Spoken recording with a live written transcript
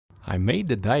I made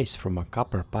the dice from a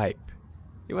copper pipe.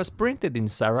 It was printed in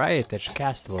Sarai-attached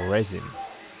castable resin.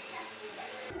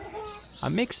 I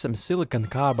mixed some silicon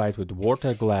carbide with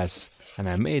water glass and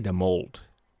I made a mold.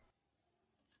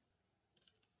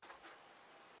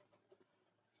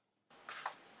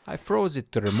 I froze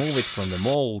it to remove it from the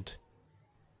mold,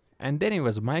 and then it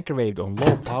was microwaved on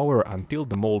low power until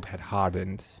the mold had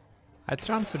hardened. I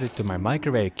transferred it to my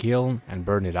microwave kiln and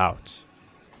burned it out.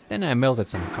 Then I melted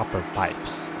some copper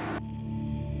pipes.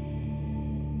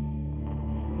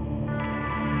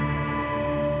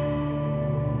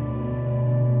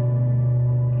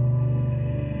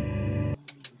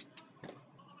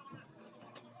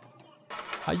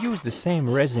 I used the same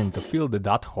resin to fill the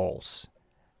dot holes,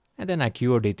 and then I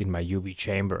cured it in my UV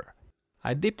chamber.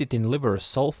 I dipped it in liver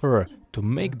sulfur to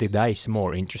make the dice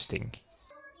more interesting.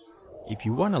 If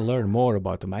you want to learn more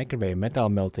about microwave metal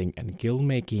melting and kiln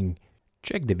making,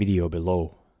 check the video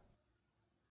below.